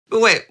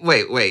But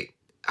wait.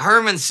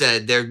 Herman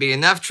said there'd be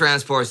enough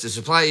transports to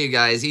supply you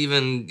guys,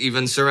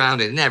 even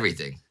surrounded and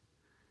everything.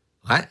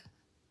 What?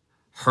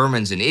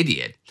 Herman's an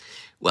idiot.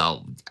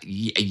 Well,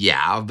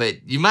 yeah,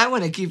 but you might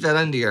want to keep that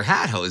under your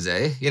hat,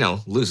 Jose. You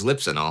know, loose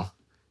lips and all.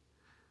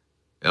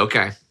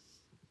 Okay.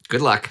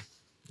 Good luck.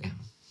 Yeah.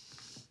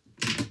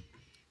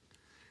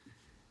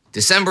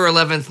 December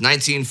 11th,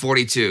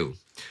 1942.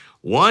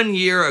 1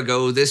 year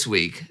ago this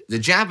week, the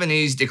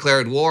Japanese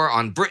declared war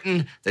on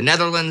Britain, the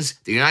Netherlands,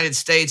 the United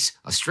States,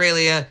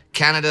 Australia,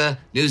 Canada,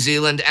 New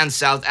Zealand, and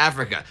South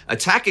Africa,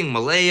 attacking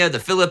Malaya, the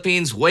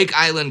Philippines, Wake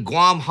Island,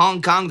 Guam,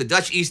 Hong Kong, the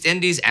Dutch East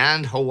Indies,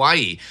 and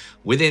Hawaii.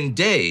 Within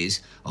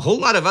days, a whole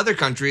lot of other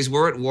countries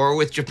were at war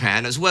with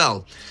Japan as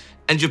well.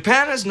 And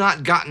Japan has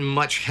not gotten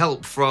much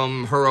help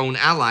from her own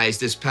allies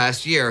this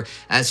past year,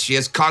 as she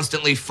has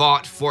constantly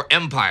fought for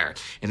empire.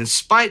 And in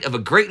spite of a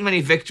great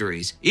many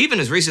victories, even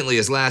as recently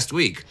as last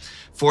week,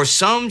 for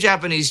some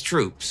Japanese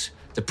troops,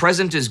 the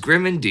present is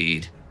grim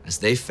indeed as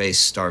they face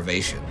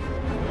starvation.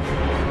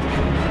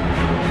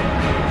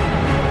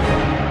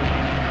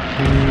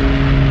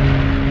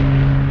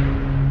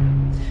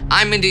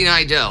 I'm Indy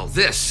Neidell.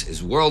 This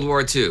is World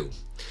War II.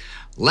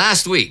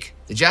 Last week,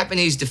 the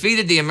Japanese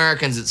defeated the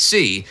Americans at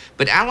sea,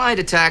 but Allied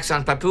attacks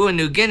on Papua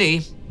New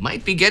Guinea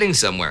might be getting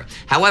somewhere.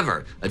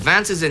 However,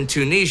 advances in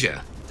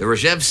Tunisia, the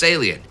Rjev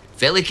salient,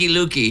 Veliki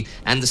Luki,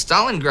 and the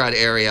Stalingrad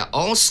area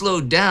all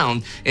slowed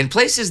down in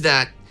places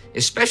that,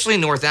 especially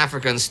North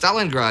Africa and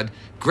Stalingrad,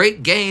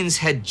 great gains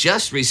had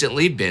just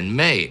recently been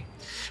made.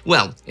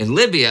 Well, in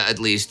Libya at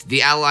least,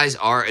 the Allies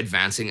are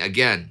advancing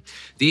again.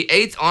 The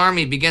 8th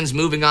Army begins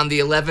moving on the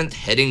 11th,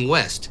 heading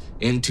west.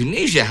 In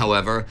Tunisia,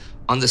 however,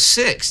 on the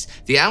 6th,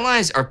 the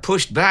Allies are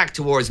pushed back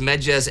towards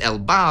Medjez el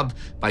Bab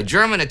by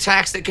German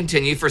attacks that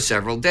continue for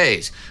several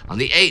days. On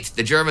the 8th,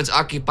 the Germans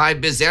occupy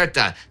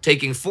Bizerta,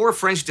 taking 4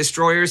 French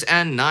destroyers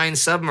and 9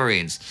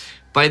 submarines.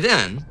 By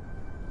then,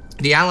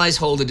 the Allies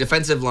hold a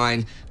defensive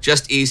line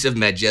just east of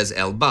Medjez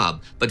el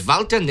Bab, but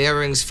Walter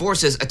Nering's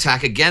forces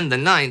attack again the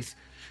 9th,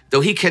 though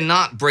he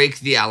cannot break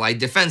the Allied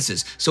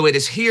defenses. So it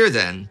is here,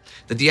 then,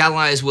 that the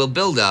Allies will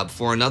build up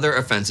for another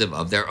offensive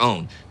of their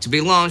own, to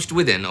be launched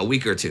within a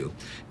week or two.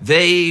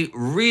 They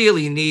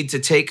really need to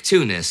take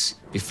Tunis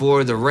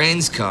before the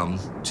rains come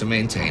to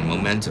maintain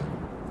momentum.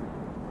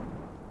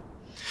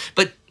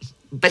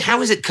 But how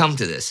has it come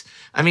to this?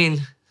 I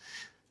mean,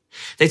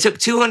 they took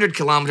 200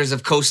 kilometers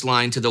of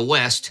coastline to the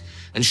west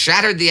and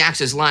shattered the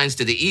Axis lines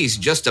to the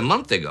east just a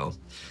month ago.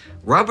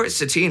 Robert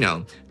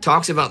Citino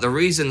talks about the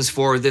reasons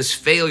for this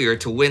failure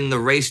to win the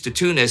race to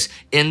Tunis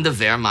in the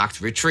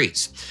Wehrmacht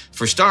retreats.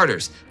 For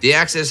starters, the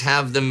Axis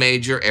have the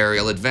major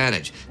aerial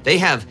advantage. They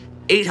have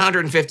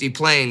 850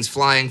 planes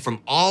flying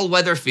from all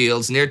weather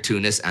fields near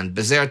Tunis and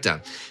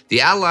Bizerta.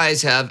 The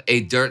Allies have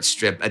a dirt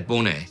strip at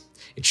Bonnet.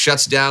 It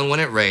shuts down when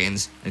it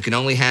rains and can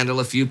only handle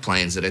a few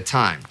planes at a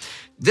time.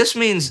 This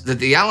means that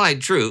the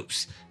Allied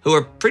troops, who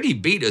are pretty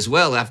beat as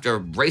well after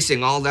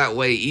racing all that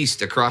way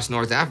east across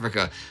North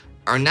Africa,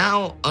 are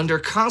now under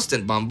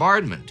constant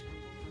bombardment.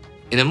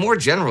 In a more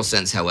general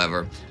sense,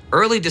 however,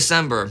 early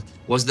December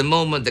was the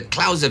moment that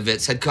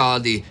Clausewitz had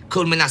called the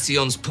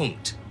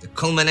Kulminationspunkt, the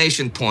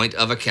culmination point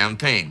of a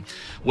campaign,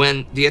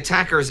 when the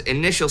attacker's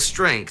initial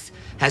strength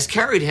has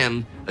carried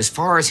him as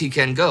far as he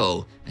can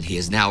go, and he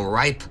is now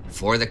ripe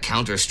for the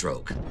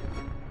counterstroke.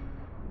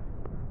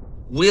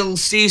 We'll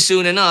see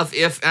soon enough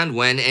if and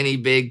when any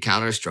big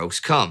counterstrokes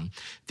come.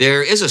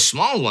 There is a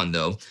small one,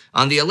 though.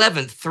 On the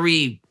 11th,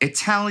 3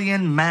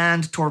 Italian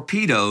manned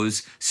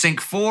torpedoes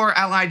sink 4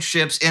 Allied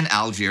ships in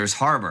Algiers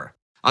harbor.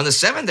 On the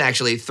 7th,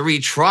 actually, 3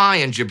 try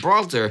in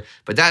Gibraltar,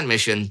 but that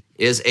mission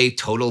is a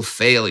total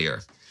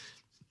failure.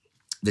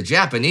 The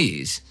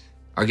Japanese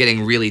are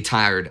getting really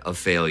tired of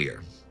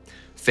failure.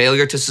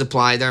 Failure to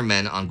supply their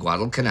men on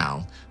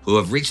Guadalcanal, who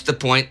have reached the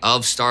point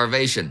of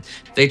starvation.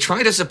 They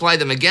try to supply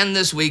them again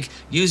this week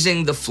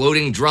using the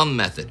floating drum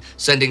method,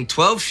 sending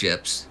 12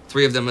 ships,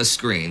 3 of them as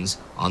screens,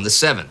 on the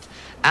 7th.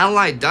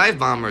 Allied dive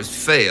bombers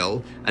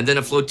fail, and then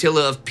a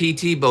flotilla of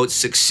PT boats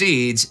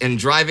succeeds in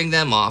driving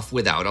them off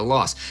without a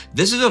loss.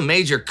 This is a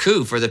major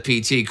coup for the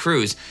PT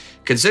crews,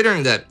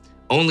 considering that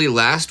only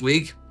last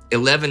week,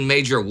 11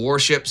 major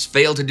warships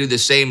failed to do the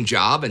same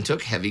job and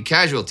took heavy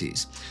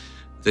casualties.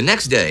 The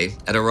next day,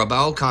 at a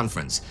Rabaul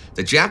conference,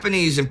 the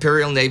Japanese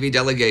Imperial Navy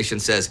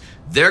delegation says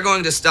they're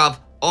going to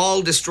stop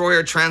all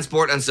destroyer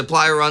transport and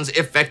supply runs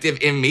effective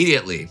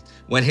immediately.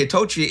 When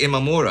Hitoshi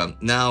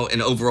Imamura, now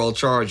in overall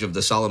charge of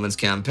the Solomons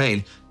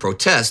campaign,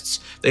 protests,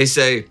 they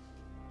say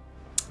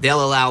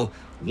they'll allow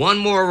 1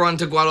 more run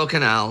to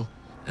Guadalcanal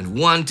and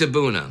 1 to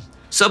Buna.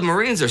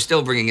 Submarines are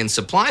still bringing in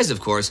supplies, of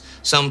course,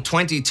 some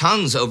 20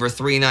 tons over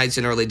 3 nights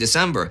in early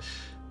December.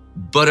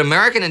 But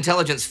American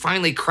intelligence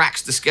finally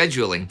cracks the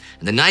scheduling,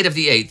 and the night of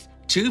the 8th,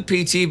 2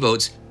 PT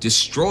boats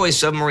destroy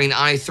submarine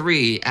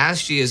I-3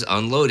 as she is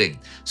unloading.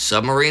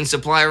 Submarine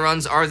supply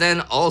runs are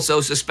then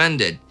also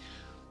suspended.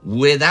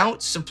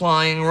 Without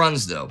supplying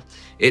runs, though,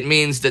 it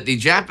means that the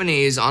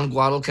Japanese on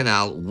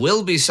Guadalcanal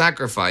will be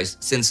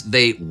sacrificed since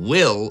they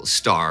will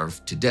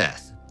starve to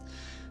death.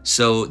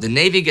 So the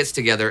Navy gets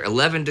together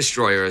 11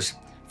 destroyers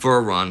for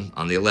a run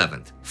on the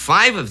 11th,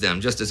 5 of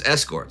them just as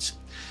escorts.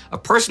 A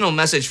personal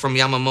message from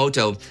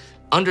Yamamoto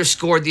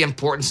underscored the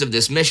importance of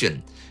this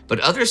mission, but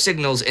other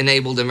signals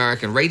enabled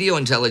American radio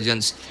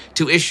intelligence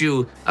to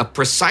issue a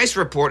precise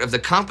report of the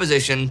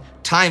composition,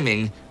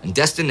 timing, and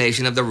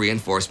destination of the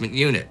reinforcement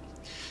unit.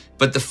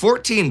 But the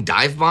 14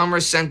 dive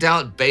bombers sent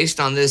out based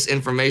on this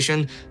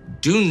information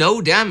do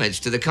no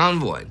damage to the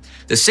convoy.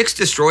 The 6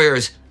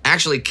 destroyers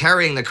actually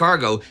carrying the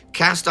cargo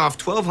cast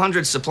off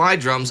 1,200 supply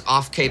drums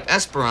off Cape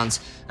Esperance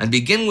and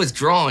begin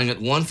withdrawing at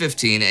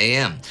 1:15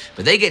 a.m.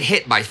 But they get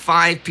hit by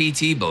 5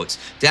 PT boats,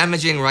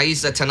 damaging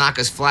Raisa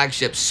Tanaka's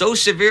flagship so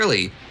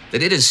severely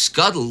that it is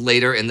scuttled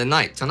later in the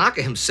night.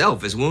 Tanaka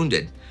himself is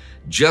wounded.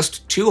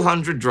 Just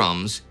 200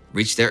 drums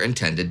reach their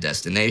intended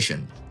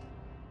destination.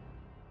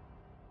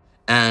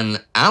 An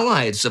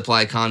Allied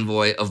supply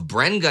convoy of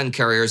Bren gun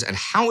carriers and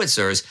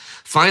howitzers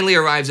finally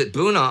arrives at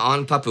Buna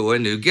on Papua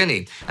New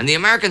Guinea, and the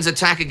Americans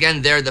attack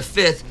again there the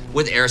 5th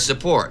with air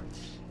support.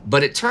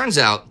 But it turns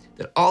out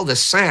that all the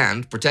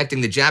sand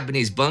protecting the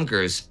Japanese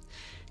bunkers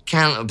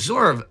can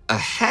absorb a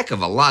heck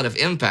of a lot of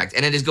impact,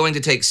 and it is going to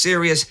take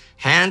serious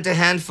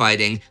hand-to-hand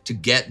fighting to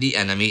get the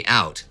enemy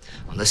out.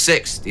 On the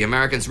 6th, the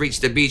Americans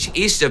reach the beach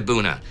east of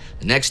Buna.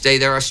 The next day,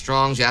 there are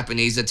strong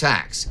Japanese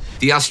attacks.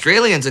 The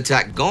Australians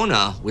attack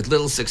Gona with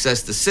little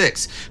success the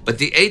 6th, but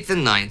the 8th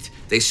and 9th,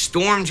 they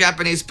storm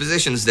Japanese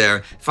positions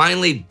there,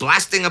 finally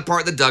blasting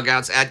apart the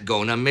dugouts at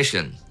Gona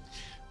Mission.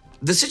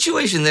 The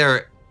situation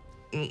there,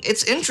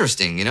 it's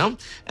interesting, you know?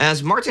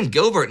 As Martin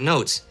Gilbert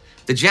notes,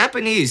 the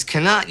Japanese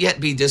cannot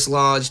yet be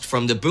dislodged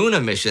from the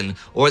Buna Mission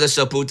or the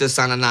Soputa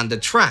Sanananda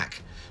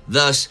track.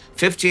 Thus,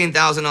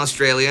 15,000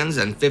 Australians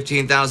and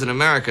 15,000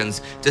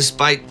 Americans,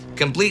 despite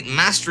complete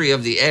mastery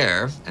of the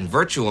air and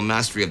virtual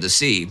mastery of the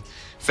sea,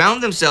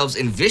 found themselves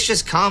in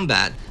vicious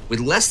combat with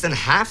less than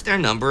half their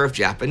number of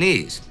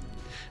Japanese.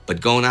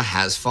 But Gona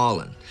has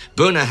fallen.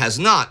 Buna has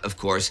not, of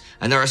course,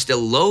 and there are still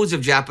loads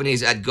of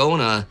Japanese at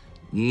Gona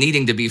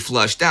needing to be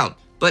flushed out.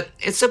 But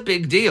it's a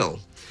big deal.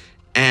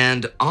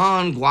 And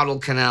on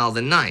Guadalcanal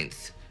the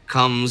 9th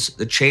comes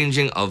the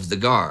changing of the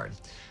guard.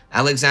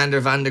 Alexander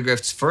van der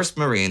Grift's 1st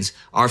Marines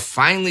are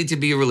finally to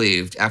be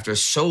relieved after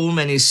so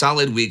many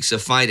solid weeks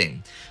of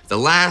fighting. The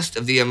last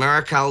of the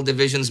Americal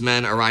Division's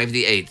men arrive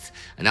the 8th,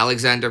 and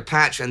Alexander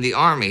Patch and the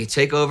Army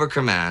take over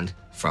command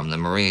from the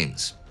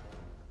Marines.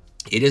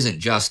 It isn't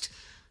just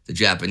the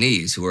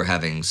Japanese who are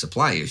having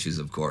supply issues,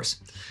 of course.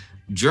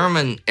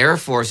 German Air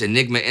Force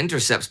Enigma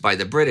intercepts by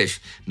the British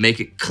make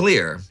it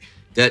clear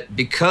that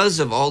because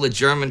of all the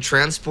German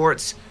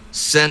transports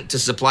sent to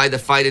supply the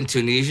fight in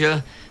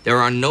Tunisia, there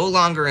are no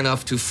longer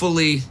enough to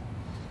fully,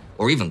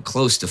 or even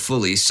close to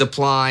fully,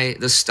 supply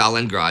the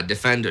Stalingrad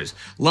defenders.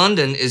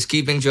 London is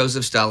keeping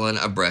Joseph Stalin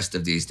abreast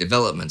of these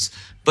developments,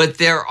 but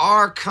there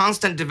are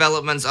constant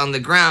developments on the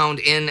ground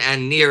in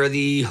and near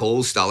the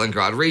whole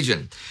Stalingrad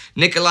region.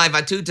 Nikolai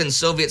Vatutin's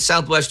Soviet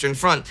Southwestern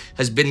Front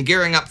has been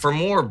gearing up for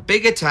more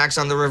big attacks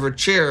on the River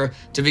Chir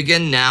to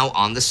begin now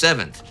on the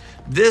 7th.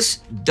 This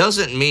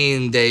doesn't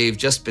mean they've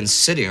just been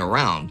sitting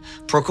around.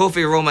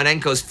 Prokofy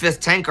Romanenko's 5th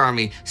Tank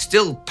Army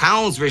still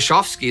pounds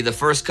Rishovsky the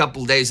first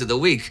couple days of the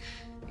week,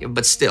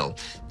 but still,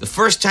 the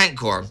 1st Tank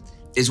Corps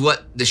is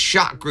what the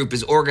shock group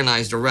is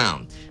organized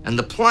around, and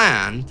the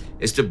plan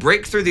is to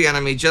break through the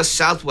enemy just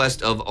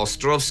southwest of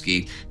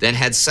Ostrovsky, then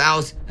head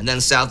south and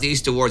then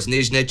southeast towards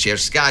Nizhny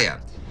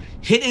Cherskaya.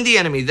 Hitting the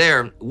enemy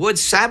there would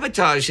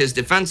sabotage his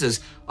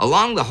defenses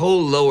along the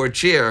whole lower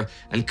Chir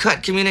and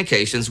cut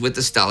communications with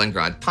the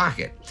Stalingrad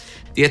pocket.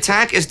 The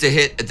attack is to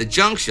hit at the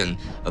junction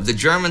of the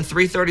German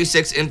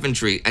 336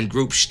 Infantry and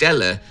Group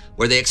Stelle,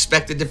 where they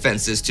expect the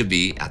defenses to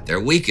be at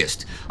their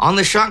weakest. On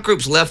the shock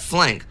group's left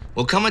flank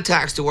will come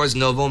attacks towards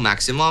Novo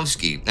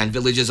Maximovsky and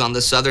villages on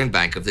the southern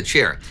bank of the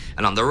Chir,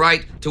 and on the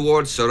right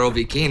towards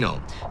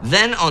Sorovikino.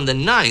 Then on the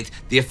 9th,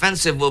 the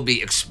offensive will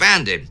be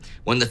expanded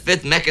when the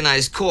 5th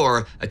Mechanized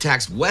Corps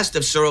attacks west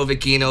of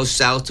Sorovikino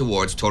south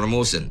towards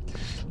Tormosin.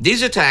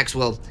 These attacks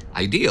will,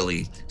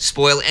 ideally,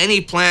 spoil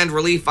any planned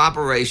relief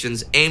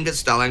operations aimed at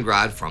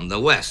Stalingrad from the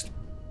west.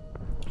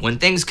 When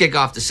things kick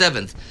off the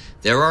 7th,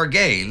 there are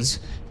gains,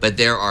 but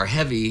there are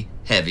heavy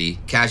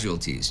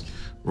casualties.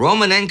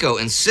 Romanenko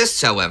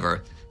insists,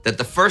 however, that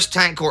the 1st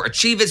Tank Corps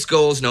achieve its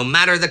goals no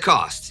matter the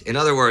cost. In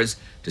other words,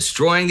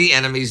 destroying the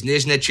enemy's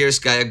Nizhny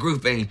Cherskaya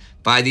grouping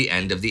by the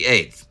end of the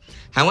 8th.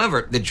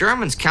 However, the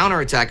Germans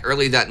counterattack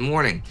early that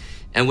morning,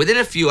 and within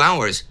a few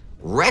hours,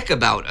 wreck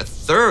about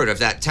 1/3 of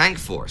that tank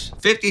force,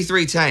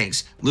 53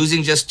 tanks,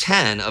 losing just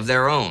 10 of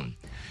their own.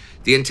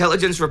 The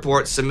intelligence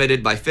report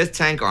submitted by 5th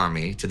Tank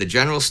Army to the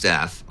General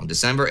Staff on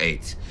December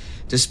 8th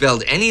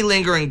dispelled any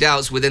lingering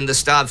doubts within the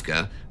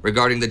Stavka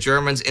regarding the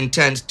Germans'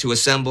 intent to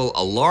assemble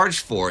a large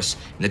force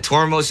in the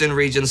Tormosin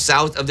region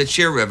south of the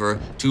Chir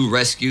River to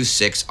rescue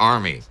 6th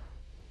Army.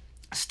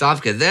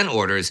 Stavka then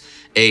orders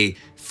a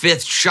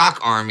 5th Shock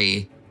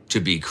Army to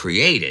be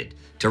created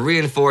to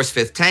reinforce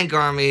 5th Tank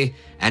Army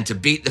and to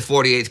beat the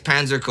 48th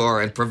Panzer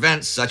Corps and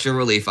prevent such a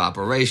relief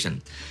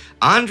operation.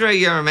 Andrei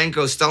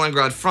Yeremenko's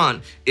Stalingrad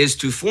front is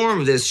to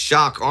form this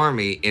shock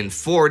army in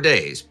 4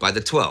 days by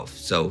the 12th,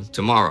 so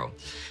tomorrow.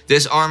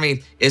 This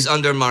army is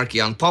under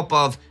Markian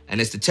Popov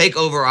and is to take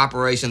over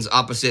operations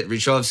opposite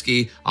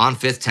Rychovsky on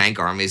 5th Tank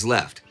Army's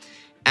left.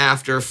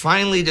 After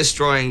finally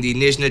destroying the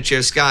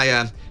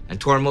Nizhnecherskaya and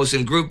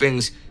Tormosin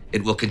groupings,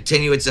 it will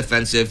continue its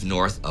offensive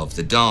north of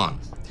the Don.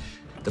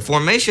 The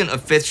formation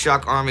of 5th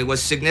Shock Army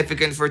was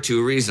significant for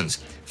 2 reasons.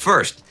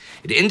 First,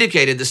 it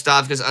indicated the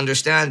Stavka's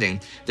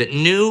understanding that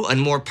new and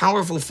more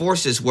powerful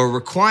forces were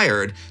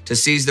required to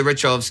seize the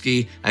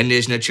Rychovsky and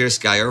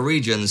Nizhnecherskaya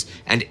regions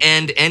and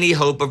end any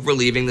hope of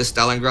relieving the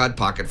Stalingrad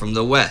pocket from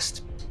the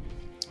west.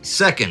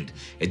 Second,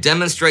 it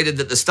demonstrated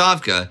that the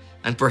Stavka,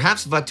 and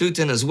perhaps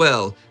Vatutin as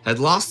well, had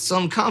lost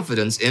some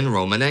confidence in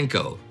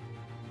Romanenko.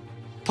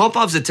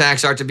 Popov's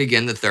attacks are to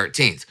begin the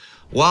 13th.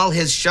 While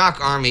his shock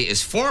army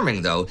is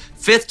forming, though,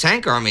 5th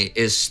Tank Army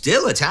is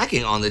still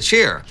attacking on the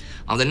Chir.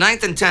 On the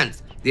 9th and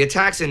 10th, the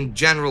attacks in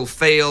general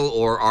fail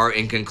or are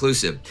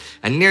inconclusive.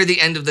 And near the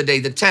end of the day,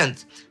 the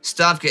 10th,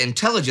 Stavka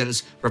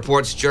Intelligence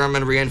reports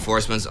German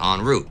reinforcements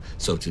en route.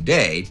 So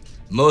today,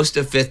 most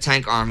of 5th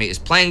Tank Army is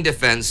playing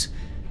defense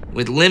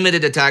with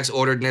limited attacks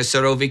ordered near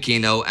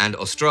Surovikino and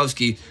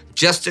Ostrovsky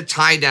just to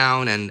tie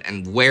down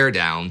and wear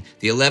down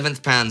the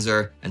 11th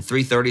Panzer and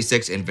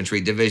 336 Infantry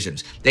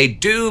divisions. They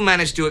do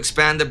manage to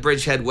expand the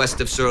bridgehead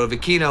west of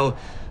Surovikino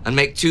and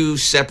make 2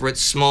 separate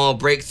small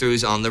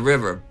breakthroughs on the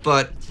river,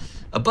 but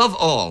above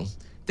all,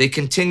 they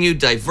continue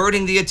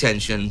diverting the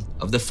attention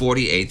of the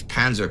 48th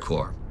Panzer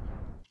Corps.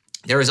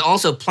 There is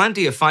also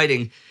plenty of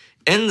fighting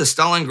in the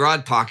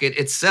Stalingrad pocket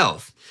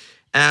itself.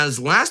 As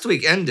last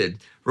week ended,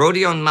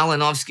 Rodion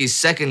Malinovsky's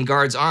 2nd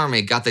Guards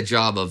Army got the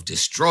job of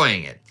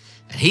destroying it,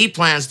 and he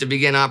plans to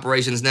begin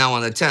operations now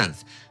on the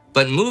 10th.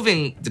 But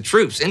moving the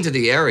troops into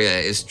the area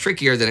is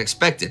trickier than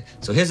expected,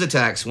 so his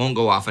attacks won't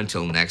go off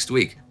until next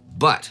week.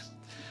 But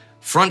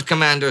front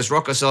commanders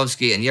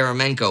Rokossovsky and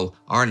Yeremenko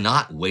are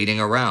not waiting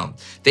around.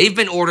 They've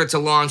been ordered to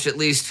launch at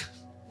least,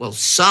 well,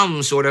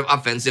 some sort of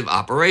offensive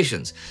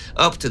operations.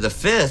 Up to the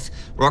 5th,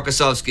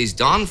 Rokossovsky's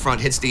Don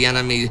front hits the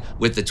enemy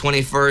with the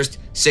 21st,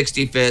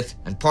 65th,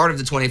 and part of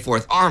the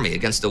 24th Army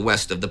against the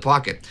west of the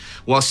pocket,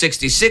 while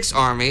 66th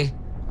Army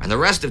and the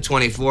rest of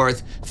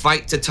 24th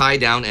fight to tie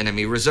down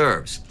enemy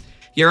reserves.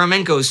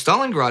 Yeremenko's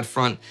Stalingrad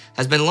front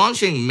has been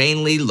launching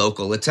mainly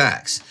local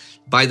attacks.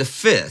 By the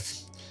 5th,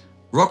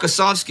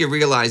 Rokossovsky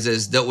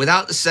realizes that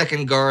without the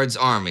 2nd Guards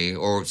Army,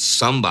 or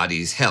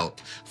somebody's help,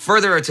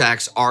 further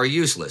attacks are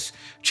useless.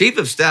 Chief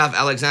of Staff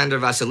Alexander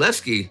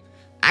Vasilevsky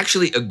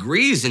actually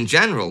agrees in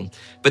general,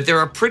 but there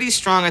are pretty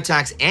strong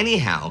attacks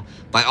anyhow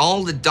by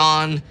all the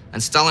Don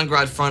and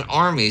Stalingrad front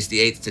armies, the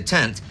 8th to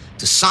 10th,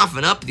 to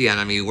soften up the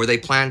enemy where they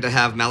plan to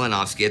have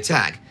Malinovsky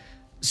attack.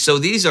 So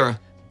these are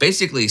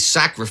basically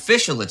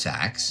sacrificial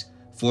attacks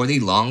for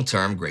the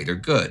long-term greater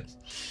good.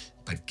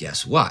 But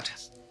guess what?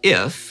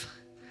 If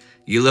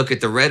you look at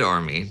the Red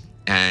Army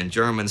and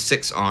German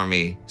 6th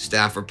Army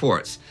staff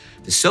reports,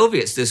 the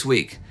Soviets this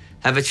week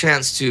have a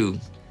chance to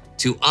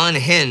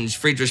unhinge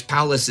Friedrich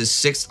Paulus's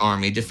 6th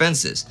Army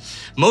defenses.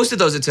 Most of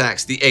those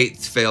attacks, the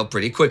 8th, fail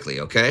pretty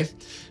quickly, okay?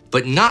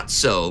 But not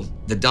so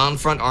the Don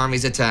Front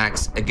Army's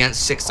attacks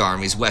against 6th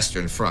Army's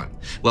Western Front.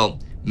 Well,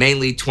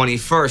 mainly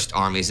 21st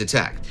Army's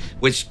attack,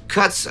 which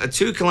cuts a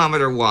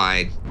 2-kilometer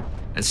wide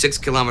and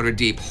 6-kilometer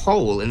deep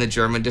hole in the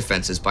German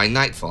defenses by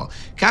nightfall,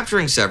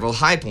 capturing several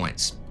high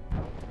points.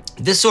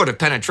 This sort of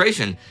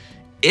penetration,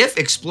 if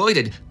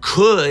exploited,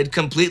 could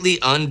completely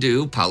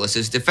undo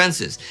Paulus's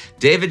defenses.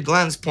 David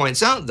Glantz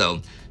points out,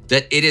 though,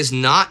 that it is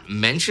not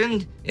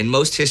mentioned in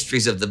most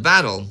histories of the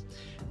battle,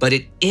 but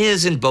it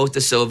is in both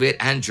the Soviet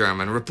and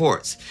German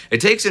reports.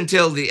 It takes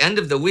until the end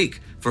of the week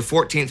for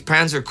 14th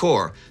Panzer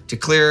Corps to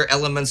clear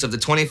elements of the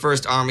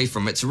 21st Army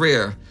from its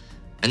rear,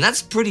 and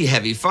that's pretty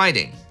heavy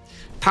fighting.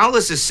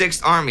 Paulus's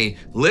 6th Army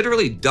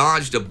literally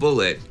dodged a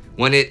bullet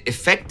when it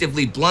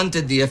effectively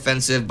blunted the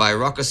offensive by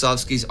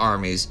Rokossovsky's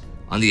armies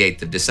on the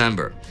 8th of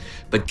December.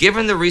 But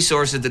given the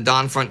resources the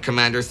Don Front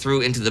commander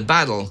threw into the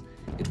battle,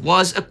 it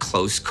was a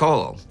close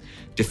call.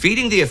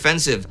 Defeating the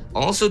offensive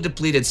also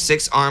depleted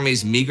 6th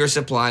Army's meager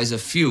supplies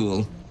of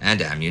fuel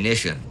and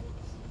ammunition.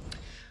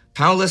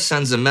 Paulus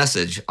sends a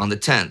message on the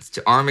 10th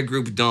to Army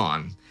Group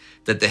Dawn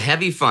that the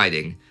heavy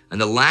fighting and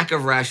the lack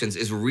of rations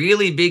is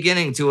really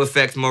beginning to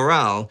affect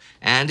morale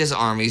and his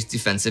army's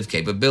defensive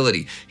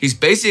capability. He's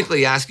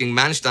basically asking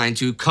Manstein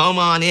to come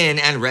on in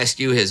and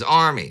rescue his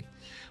army.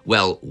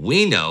 Well,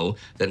 we know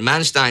that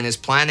Manstein is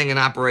planning an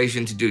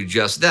operation to do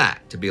just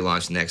that, to be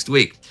launched next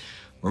week.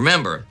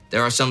 Remember,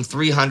 there are some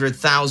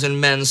 300,000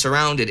 men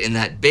surrounded in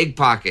that big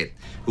pocket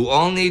who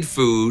all need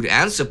food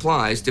and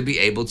supplies to be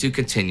able to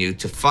continue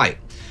to fight.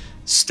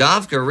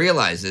 Stavka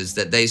realizes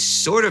that they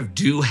sort of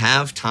do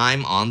have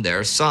time on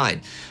their side.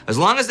 As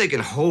long as they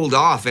can hold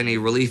off any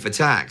relief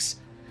attacks,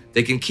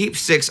 they can keep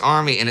 6th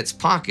Army in its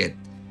pocket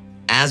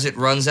as it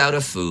runs out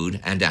of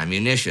food and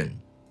ammunition.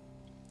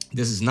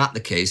 This is not the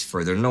case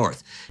further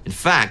north. In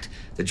fact,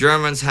 the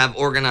Germans have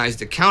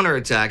organized a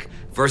counterattack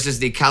versus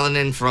the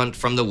Kalinin front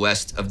from the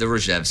west of the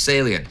Rzhev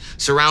salient,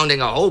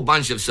 surrounding a whole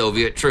bunch of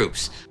Soviet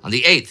troops. On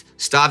the 8th,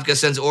 Stavka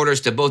sends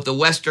orders to both the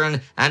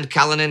western and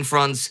Kalinin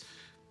fronts,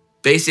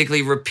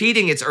 basically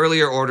repeating its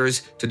earlier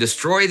orders to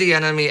destroy the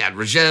enemy at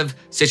Rzhev,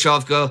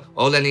 Sychovka,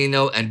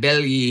 Olenino, and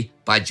Belyi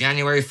by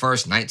January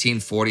 1st,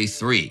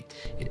 1943.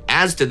 It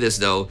adds to this,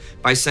 though,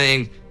 by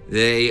saying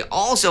they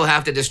also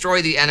have to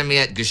destroy the enemy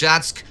at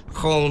Gzhatsk,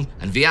 Cholm,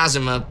 and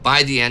Vyazima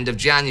by the end of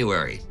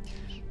January.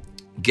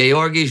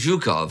 Georgy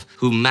Zhukov,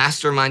 who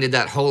masterminded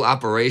that whole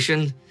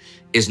operation,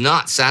 is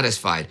not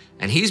satisfied,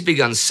 and he's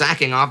begun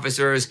sacking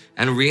officers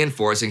and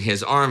reinforcing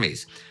his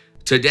armies.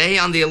 Today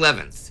on the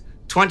 11th,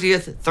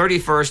 20th,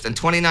 31st, and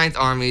 29th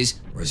armies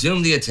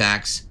resume the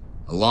attacks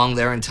along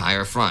their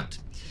entire front.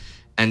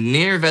 And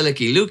near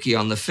Veliki Luki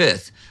on the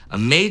 5th, a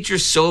major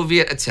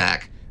Soviet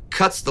attack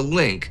cuts the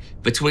link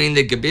between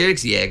the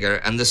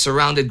Gebirgsjäger and the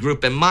surrounded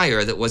Gruppe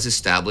Meyer that was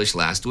established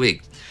last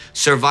week.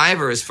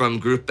 Survivors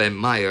from Gruppe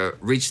Meyer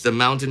reached the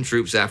mountain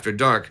troops after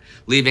dark,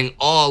 leaving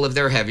all of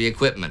their heavy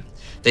equipment.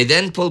 They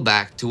then pull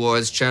back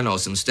towards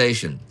Chernosem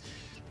station.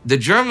 The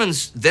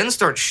Germans then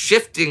start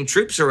shifting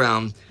troops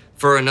around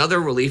for another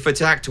relief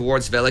attack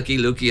towards Veliki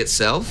Luki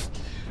itself.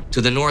 To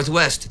the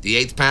northwest, the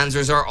 8th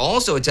Panzers are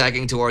also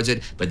attacking towards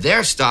it, but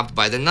they're stopped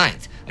by the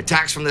 9th.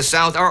 Attacks from the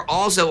south are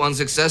also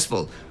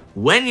unsuccessful.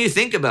 When you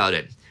think about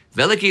it,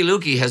 Veliki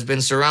Luki has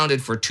been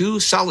surrounded for 2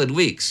 solid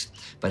weeks,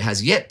 but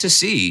has yet to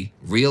see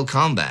real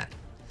combat.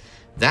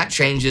 That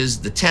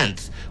changes the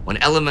 10th, when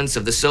elements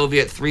of the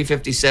Soviet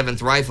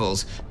 357th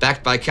Rifles,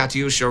 backed by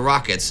Katyusha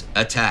rockets,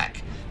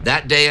 attack.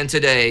 That day and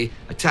today,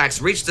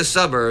 attacks reach the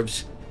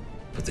suburbs,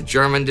 but the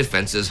German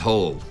defenses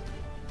hold.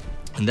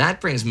 And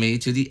that brings me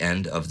to the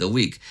end of the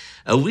week.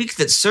 A week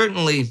that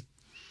certainly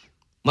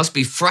must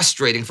be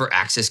frustrating for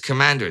Axis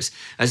commanders,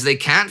 as they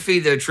can't feed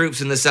their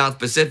troops in the South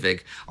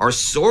Pacific, are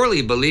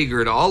sorely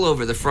beleaguered all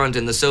over the front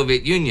in the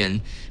Soviet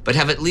Union, but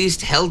have at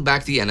least held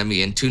back the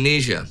enemy in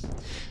Tunisia.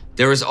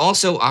 There is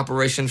also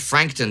Operation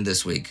Frankton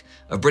this week,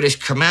 a British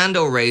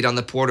commando raid on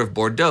the port of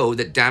Bordeaux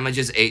that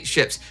damages 8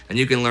 ships, and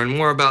you can learn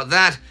more about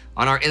that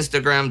on our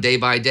Instagram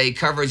day-by-day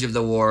coverage of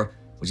the war,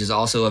 which is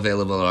also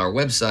available at our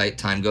website,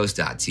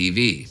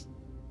 timeghost.tv.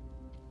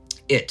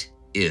 It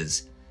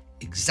is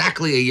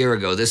exactly a year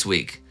ago this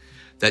week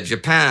that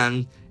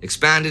Japan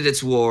expanded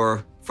its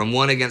war from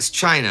one against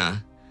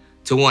China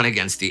to one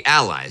against the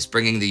Allies,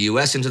 bringing the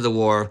US into the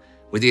war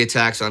with the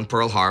attacks on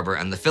Pearl Harbor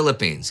and the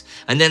Philippines.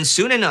 And then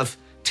soon enough,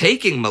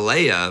 taking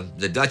Malaya,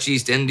 the Dutch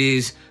East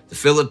Indies, the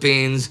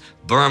Philippines,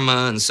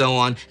 Burma, and so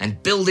on,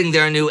 and building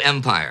their new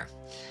empire.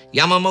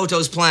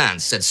 Yamamoto's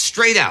plans said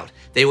straight out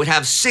they would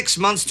have 6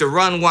 months to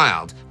run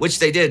wild, which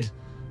they did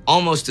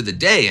almost to the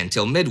day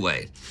until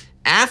Midway,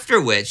 after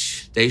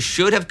which they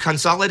should have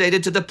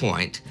consolidated to the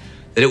point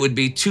that it would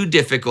be too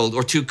difficult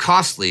or too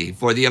costly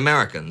for the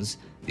Americans,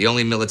 the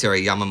only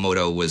military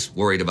Yamamoto was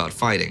worried about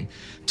fighting,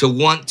 to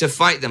want to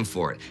fight them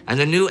for it, and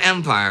the new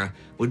empire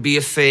would be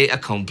a fait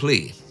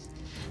accompli.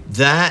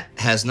 That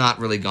has not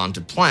really gone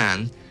to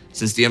plan,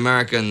 since the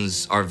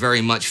Americans are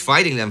very much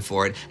fighting them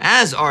for it,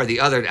 as are the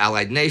other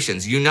allied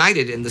nations,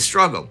 united in the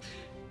struggle.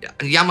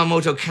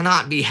 Yamamoto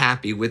cannot be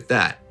happy with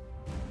that.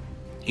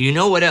 You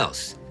know what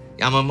else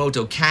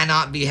Yamamoto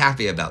cannot be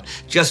happy about?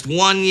 Just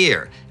 1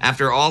 year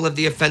after all of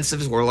the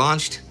offensives were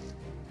launched,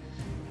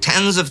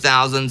 tens of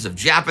thousands of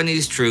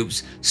Japanese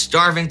troops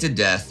starving to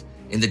death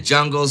in the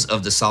jungles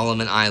of the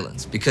Solomon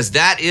Islands, because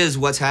that is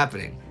what's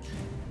happening.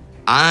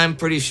 I'm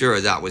pretty sure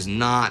that was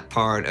not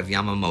part of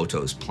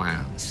Yamamoto's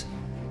plans.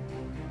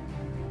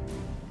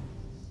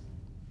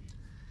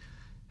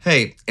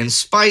 Hey, in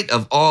spite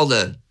of all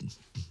the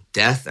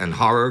death and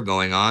horror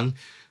going on,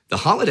 the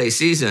holiday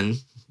season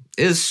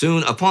is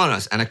soon upon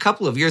us. And a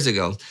couple of years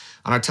ago,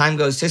 on our Time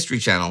Goes History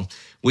channel,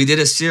 we did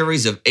a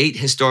series of 8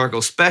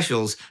 historical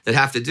specials that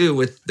have to do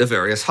with the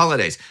various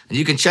holidays. And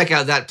you can check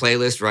out that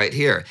playlist right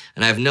here.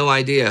 And I have no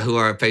idea who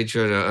our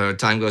patron or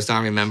Time Ghost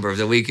Army member of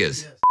the week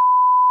is. Yes.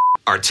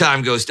 Our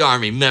Time Ghost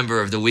Army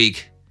member of the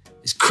week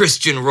is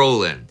Christian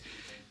Rowland.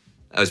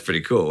 That was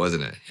pretty cool,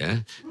 wasn't it? Yeah.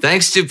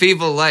 Thanks to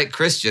people like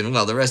Christian,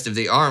 well, the rest of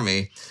the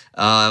army,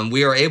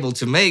 we are able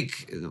to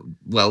make,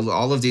 well,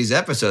 all of these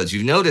episodes.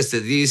 You've noticed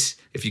that these,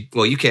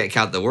 you can't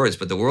count the words,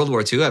 but the World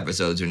War II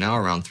episodes are now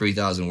around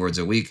 3,000 words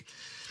a week.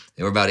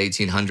 They were about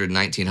 1,800,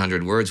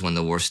 1,900 words when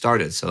the war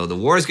started. So the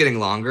war is getting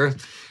longer.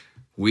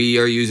 We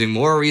are using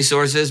more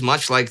resources,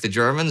 much like the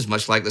Germans,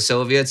 much like the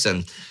Soviets,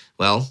 and,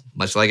 well,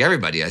 much like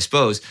everybody, I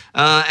suppose.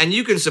 And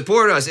you can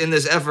support us in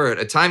this effort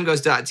at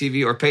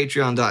timeghost.tv or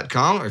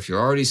patreon.com, or if you're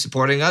already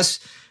supporting us,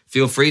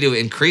 feel free to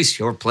increase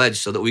your pledge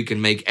so that we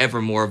can make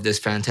ever more of this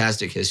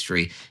fantastic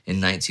history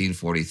in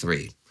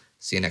 1943.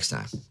 See you next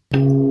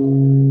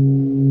time.